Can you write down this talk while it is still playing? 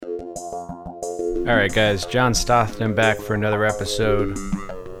All right, guys. John Stothton back for another episode.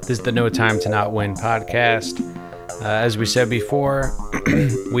 This is the No Time to Not Win podcast. As we said before,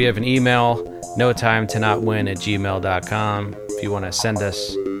 we have an email, notimetonotwin@gmail.com. If you want to send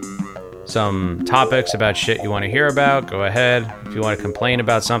us some topics about shit you want to hear about, go ahead. If you want to complain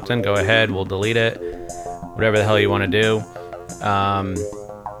about something, go ahead. We'll delete it. Whatever the hell you want to do.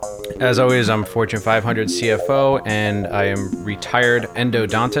 As always, I'm Fortune 500 CFO, and I am retired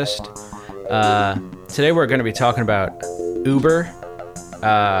endodontist. Today we're going to be talking about Uber.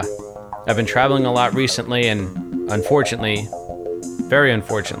 I've been traveling a lot recently, and unfortunately, very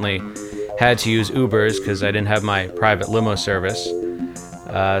unfortunately, had to use Ubers because I didn't have my private limo service.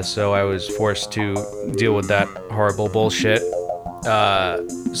 So I was forced to deal with that horrible bullshit.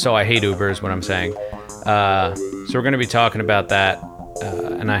 So I hate Uber is what I'm saying. So we're going to be talking about that.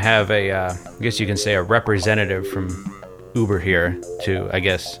 And I have I guess you can say a representative from Uber here to, I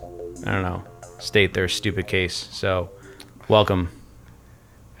guess, I don't know, state their stupid case. So, welcome.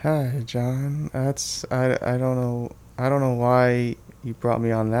 Hi, John. I don't know why you brought me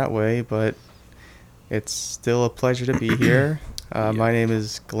on that way, but it's still a pleasure to be here. My name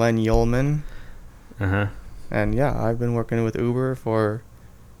is Glenn Yulman. And yeah, I've been working with Uber for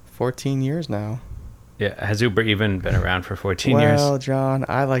 14 years now. Yeah, has Uber even been around for 14 years? Well, John,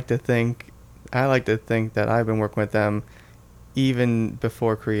 I like to think that I've been working with them even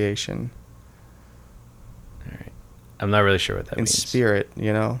before creation. All right. I'm not really sure what that means. In spirit,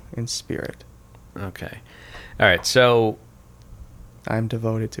 in spirit. Okay. All right, so I'm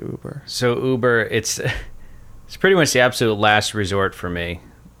devoted to Uber. So Uber, it's pretty much the absolute last resort for me.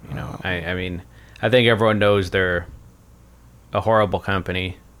 I mean, I think everyone knows they're a horrible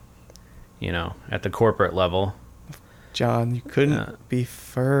company, at the corporate level. John, you couldn't be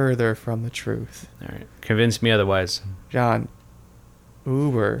further from the truth. All right. Convince me otherwise. John,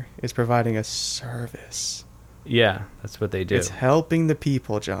 Uber is providing a service. Yeah, that's what they do. It's helping the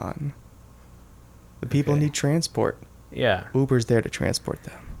people, John. The people need transport. Yeah. Uber's there to transport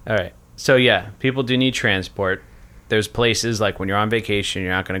them. All right. So, yeah, people do need transport. There's places like when you're on vacation,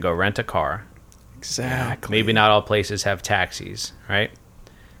 you're not going to go rent a car. Exactly. Maybe not all places have taxis, right?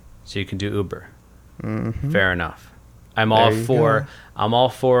 So you can do Uber. Mm-hmm. Fair enough. I'm all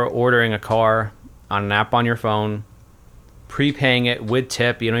for ordering a car on an app on your phone, prepaying it with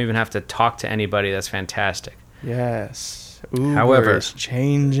tip. You don't even have to talk to anybody. That's fantastic. Yes. Uber is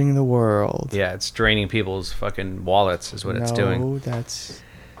changing the world. Yeah, it's draining people's fucking wallets is what it's doing.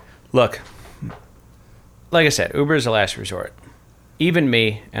 Look, like I said, Uber is the last resort. Even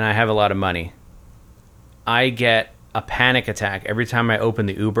me, and I have a lot of money, I get a panic attack every time I open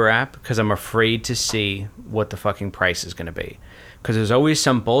the Uber app because I'm afraid to see what the fucking price is going to be. Because there's always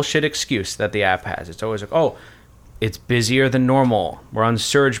some bullshit excuse that the app has. It's always like, oh, it's busier than normal. We're on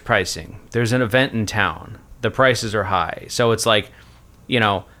surge pricing. There's an event in town. The prices are high. So it's like,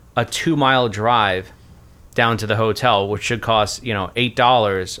 a 2-mile drive down to the hotel, which should cost,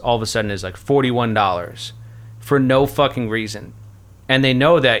 $8, all of a sudden is like $41 for no fucking reason. And they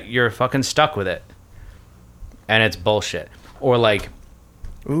know that you're fucking stuck with it. And it's bullshit. Or like,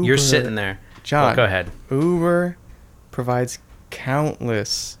 Uber, you're sitting there. John, go ahead. Uber provides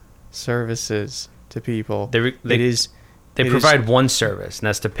countless services to people. They provide one service, and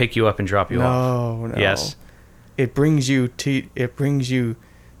that's to pick you up and drop you off. No. Yes. It brings you to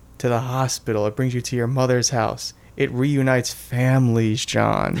the hospital. It brings you to your mother's house. It reunites families,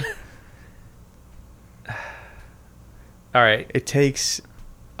 John. All right. It takes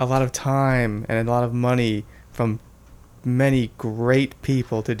a lot of time and a lot of money from many great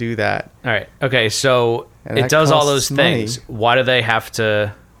people to do that. All right. Okay, so it does all those things. Money. Why do they have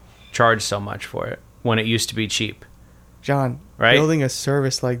to charge so much for it when it used to be cheap? John, right? Building a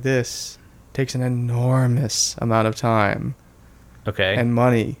service like this takes an enormous amount of time. Okay. And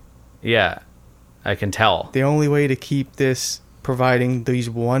money. Yeah, I can tell. The only way to keep this providing these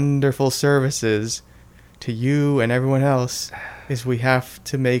wonderful services to you and everyone else is we have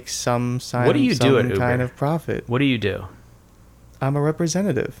to make some kind of profit. What do you do? I'm a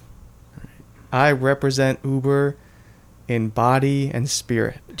representative. I represent Uber in body and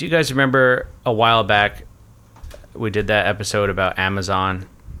spirit. Do you guys remember a while back we did that episode about Amazon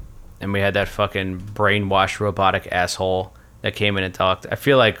and we had that fucking brainwashed robotic asshole that came in and talked? I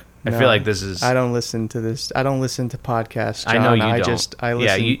feel like this is... I don't listen to this. I don't listen to podcasts, John. I know you don't. I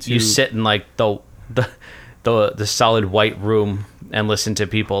listen to... You sit in like the solid white room and listen to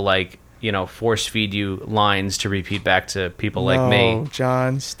people like, force feed you lines to repeat back to people like me. No,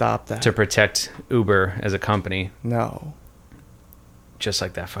 John, stop that. To protect Uber as a company. No. Just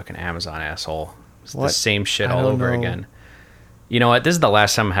like that fucking Amazon asshole. It's the same shit all over again. You know what? This is the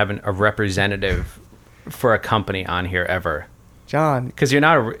last time I'm having a representative for a company on here ever. John. Because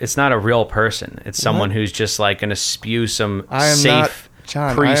it's not a real person. It's someone who's just like going to spew some safe,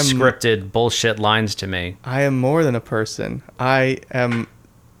 pre-scripted bullshit lines to me. I am more than a person. I am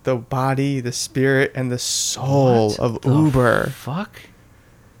the body, the spirit, and the soul of Uber. Fuck?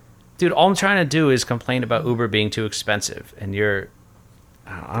 Dude, all I'm trying to do is complain about Uber being too expensive. And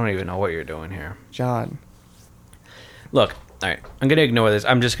I don't even know what you're doing here. John. Look, all right, I'm going to ignore this.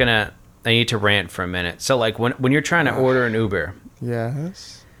 I need to rant for a minute. So, like, when you're trying to order an Uber.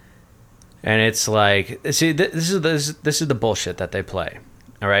 Yes. And it's like, see, this is the bullshit that they play.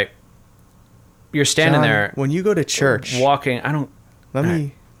 All right? You're standing there. When you go to church. Walking,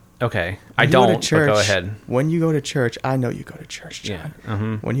 Okay. I don't, but go ahead. When you go to church, I know you go to church, John. Yeah.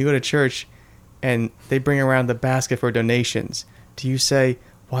 Mm-hmm. When you go to church and they bring around the basket for donations, do you say,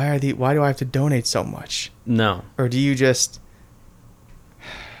 why do I have to donate so much? No. Or do you just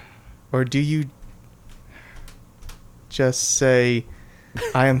say,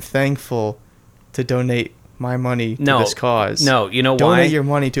 I am thankful to donate my money to this cause? No, you know why? Donate your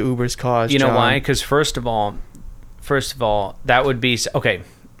money to Uber's cause, You know John. why? Because first of all, that would be... Okay,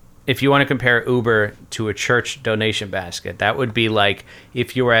 if you want to compare Uber to a church donation basket, that would be like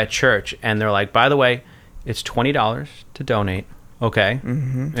if you were at church and they're like, by the way, it's $20 to donate. Okay.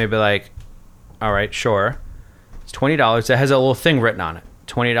 Mm-hmm. Maybe like, all right, sure. It's $20. That has a little thing written on it.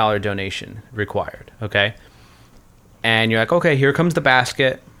 $20 donation required. Okay. And you're like, okay, here comes the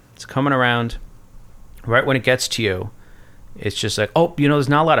basket. It's coming around. Right when it gets to you, it's just like, oh, there's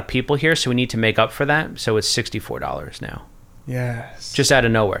not a lot of people here, so we need to make up for that. So it's $64 now. Yes. Just out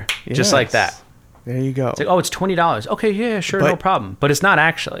of nowhere. Yes. Just like that. There you go. It's like, oh, it's $20. Okay, yeah, sure, no problem. But it's not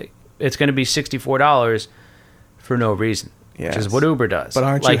actually. It's going to be $64 for no reason. Yes. Which is what Uber does. But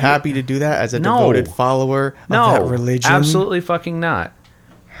aren't you happy to do that as a devoted follower of that religion? Absolutely fucking not.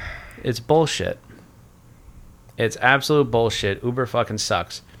 It's bullshit. It's absolute bullshit. Uber fucking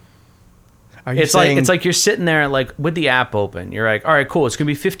sucks. It's like you're sitting there like with the app open. You're like, all right, cool. It's going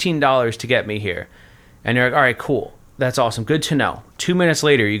to be $15 to get me here. And you're like, all right, cool. That's awesome. Good to know. 2 minutes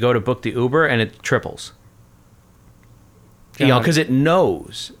later, you go to book the Uber and it triples. Because it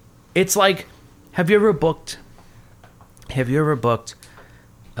knows. It's like, have you ever booked like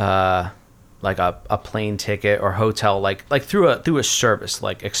a plane ticket or hotel like through a service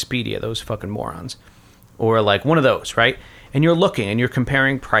like Expedia, those fucking morons, or like one of those, right? And you're looking and you're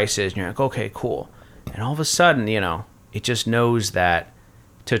comparing prices and you're like, okay, cool. And all of a sudden, it just knows that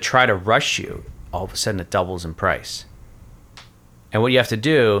to try to rush you, all of a sudden it doubles in price. And what you have to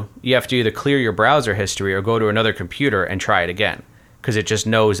do, you have to either clear your browser history or go to another computer and try it again. Because it just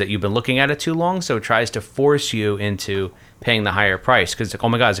knows that you've been looking at it too long, so it tries to force you into paying the higher price. Because it's like, oh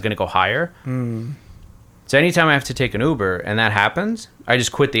my God, is it going to go higher? Mm. So anytime I have to take an Uber and that happens, I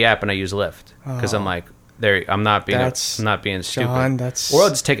just quit the app and I use Lyft. Because I'm like, I'm not being stupid. John, that's or I'll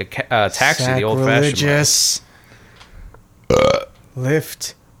just take a taxi the old-fashioned way.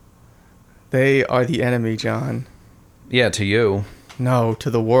 Lyft. They are the enemy, John. Yeah, to you. No, to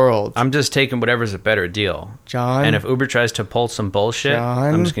the world. I'm just taking whatever's a better deal. John. And if Uber tries to pull some bullshit,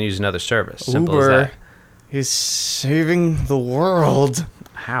 I'm just going to use another service. Simple Uber as that. Is saving the world.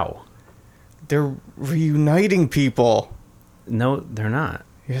 How? They're reuniting people. No, they're not.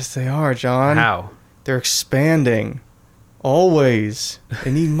 Yes, they are, John. How? They're expanding. Always.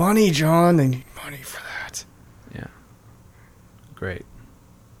 They need money, John. They need money for that. Yeah. Great.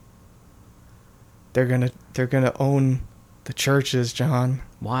 They're gonna own the churches, John.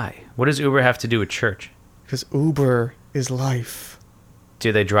 Why? What does Uber have to do with church? Because Uber is life.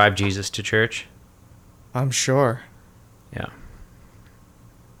 Do they drive Jesus to church? I'm sure. Yeah.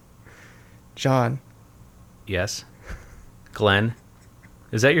 John. Yes. Glenn.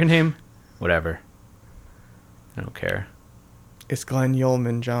 Is that your name? Whatever. I don't care. It's Glenn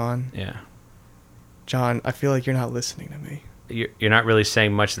Yolman, John. Yeah. John, I feel like you're not listening to me. You're not really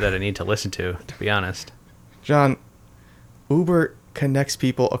saying much that I need to listen to be honest. John, Uber connects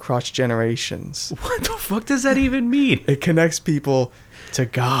people across generations. What the fuck does that even mean? It connects people to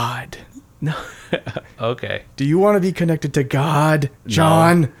God. No. Okay. Do you want to be connected to God,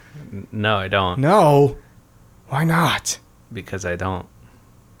 John? No, I don't. No. Why not? Because I don't.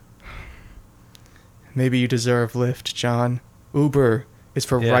 Maybe you deserve Lyft, John. Uber is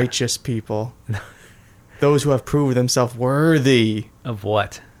for righteous people. Those who have proven themselves worthy. Of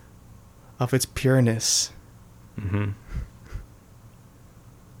what? Of its pureness. Mm-hmm.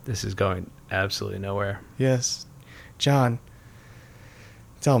 This is going absolutely nowhere. Yes. John,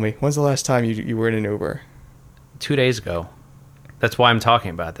 tell me, when's the last time you were in an Uber? 2 days ago. That's why I'm talking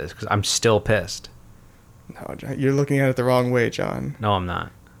about this, because I'm still pissed. No, John, you're looking at it the wrong way, John. No, I'm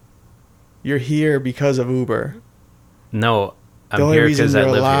not. You're here because of Uber. No, I'm the only here reason because I you're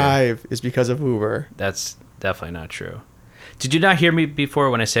live alive is because of Uber. That's definitely not true. Did you not hear me before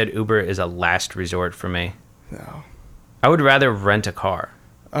when I said Uber is a last resort for me? No. I would rather rent a car.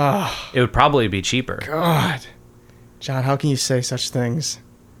 Oh, It would probably be cheaper. God. John, how can you say such things?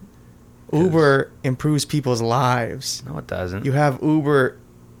 Uber improves people's lives. No, it doesn't. You have Uber.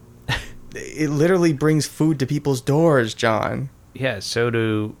 It literally brings food to people's doors, John. Yeah, so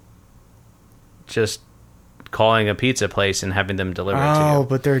do just calling a pizza place and having them deliver it to you. Oh,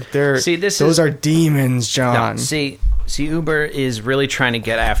 but they're See, those are demons, John. No, see, Uber is really trying to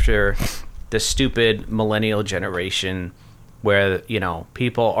get after the stupid millennial generation where, you know,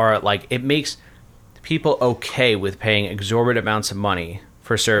 people are like, it makes people okay with paying exorbitant amounts of money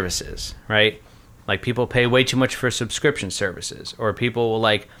for services, right? Like, people pay way too much for subscription services, or people will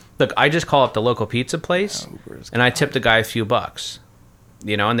like, look, I just call up the local pizza place and I tip the guy a few bucks,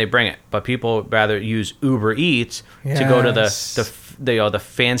 you know, and they bring it. But people rather use Uber Eats to go to the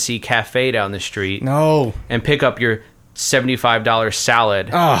fancy cafe down the street and pick up your $75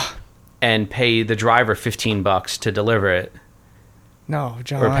 salad and pay the driver $15 to deliver it. No,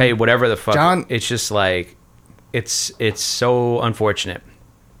 John. Or pay whatever the fuck. John. It's just like, it's so unfortunate.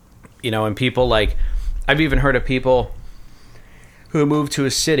 You know, and people like, I've even heard of people who move to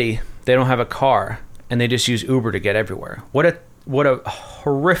a city, they don't have a car, and they just use Uber to get everywhere. What a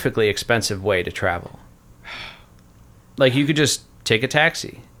horrifically expensive way to travel. Like, you could just take a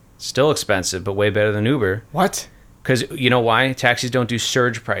taxi. Still expensive, but way better than Uber. What? Because you know why? Taxis don't do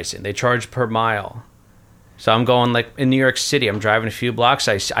surge pricing. They charge per mile. So I'm going, like, in New York City, I'm driving a few blocks,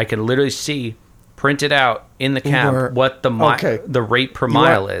 I can literally see printed out in the cab Uber. what the rate per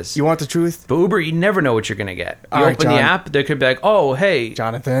mile is. You want the truth? But Uber, you never know what you're going to get. You All open right, the John. app, they could be like, oh, hey,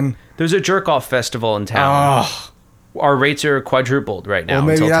 Jonathan. there's a jerk-off festival in town. Oh. Our rates are quadrupled right now. Well,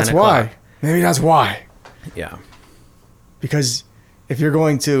 maybe until that's 10 o'clock. why. Maybe that's why. Yeah. Because if you're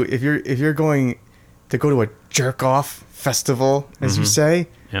going to go to a jerk off festival, as you say,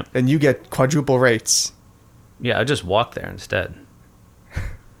 Yep. then you get quadruple rates. Yeah, I'll just walk there instead.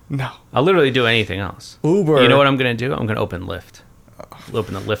 No. I'll literally do anything else. Uber. You know what I'm going to do? I'm going to open Lyft. I'll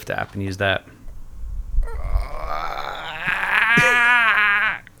open the Lyft app and use that.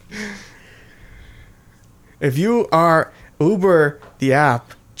 If you are Uber, the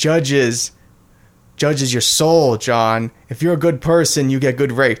app judges your soul, John. If you're a good person, you get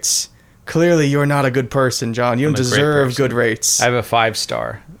good rates. Clearly, you're not a good person, John. You don't deserve good rates. I have a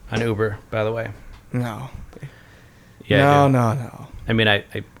 5-star on Uber, by the way. No. Yeah. No. I mean,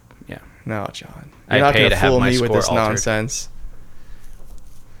 yeah. No, John. I You're not pay going to to have fool my me with score this altered. nonsense.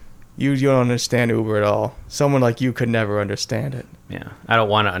 You don't understand Uber at all. Someone like you could never understand it. Yeah. I don't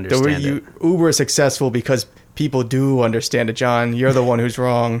want to understand it. Uber is successful because people do understand it, John. You're the one who's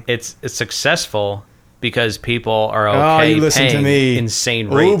wrong. It's successful because people are okay you listen paying to me. insane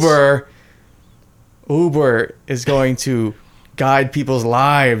rates. Uber is going to guide people's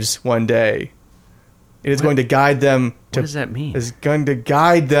lives one day. It is going to guide them to... What does that mean? It's going to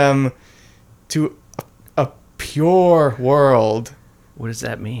guide them to a pure world. What does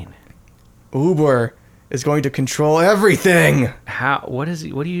that mean? Uber is going to control everything. How? What are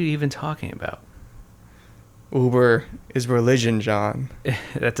you even talking about? Uber is religion, John.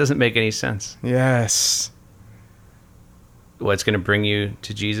 That doesn't make any sense. Yes. What's going to bring you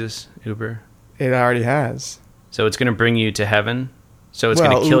to Jesus, Uber? It already has. So it's going to bring you to heaven? So it's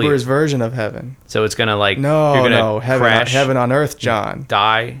going to kill Uber's you? version of heaven. So it's going to like... No, crash, heaven on earth, John.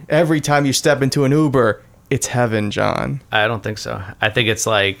 Die? Every time you step into an Uber, it's heaven, John. I don't think so. I think it's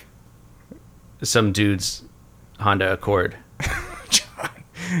like some dude's Honda Accord. John,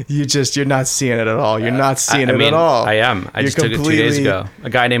 you're not seeing it at all. You're not seeing it at all. I am. I just took it 2 days ago. A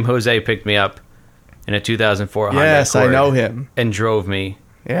guy named Jose picked me up in a 2004 Honda Accord. Yes, I know him. And drove me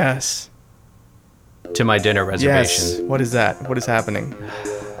to my dinner reservation. Yes. What is that? What is happening?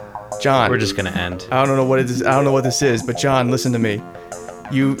 John. We're just going to end. I don't know what it is. I don't know what this is, but John, listen to me.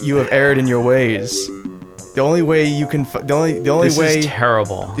 You have erred in your ways. The only way you can This is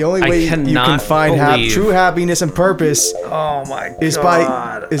terrible. The only way you can find true happiness and purpose oh my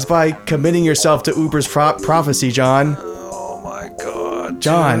God. is by committing yourself to Uber's prophecy, John. Oh my God.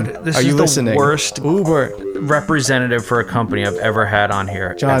 John, dude, this are is you the listening? Worst Uber representative for a company I've ever had on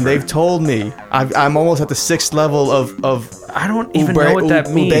here. John, ever. they've told me I'm almost at the 6th level of I don't even know what that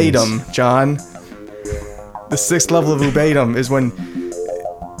means. Ubatum, John. The 6th level of Ubatum is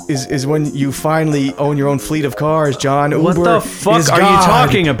is when you finally own your own fleet of cars, John. Uber what the fuck are you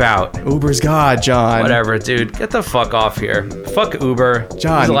talking about? Uber's God, John. Whatever, dude. Get the fuck off here. Fuck Uber.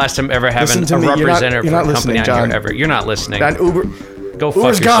 John. This is the last time ever having a representative for a company on here ever. You're not listening. John. You're not listening. That Uber. Go fuck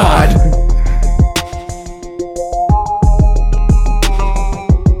Uber's yourself. God.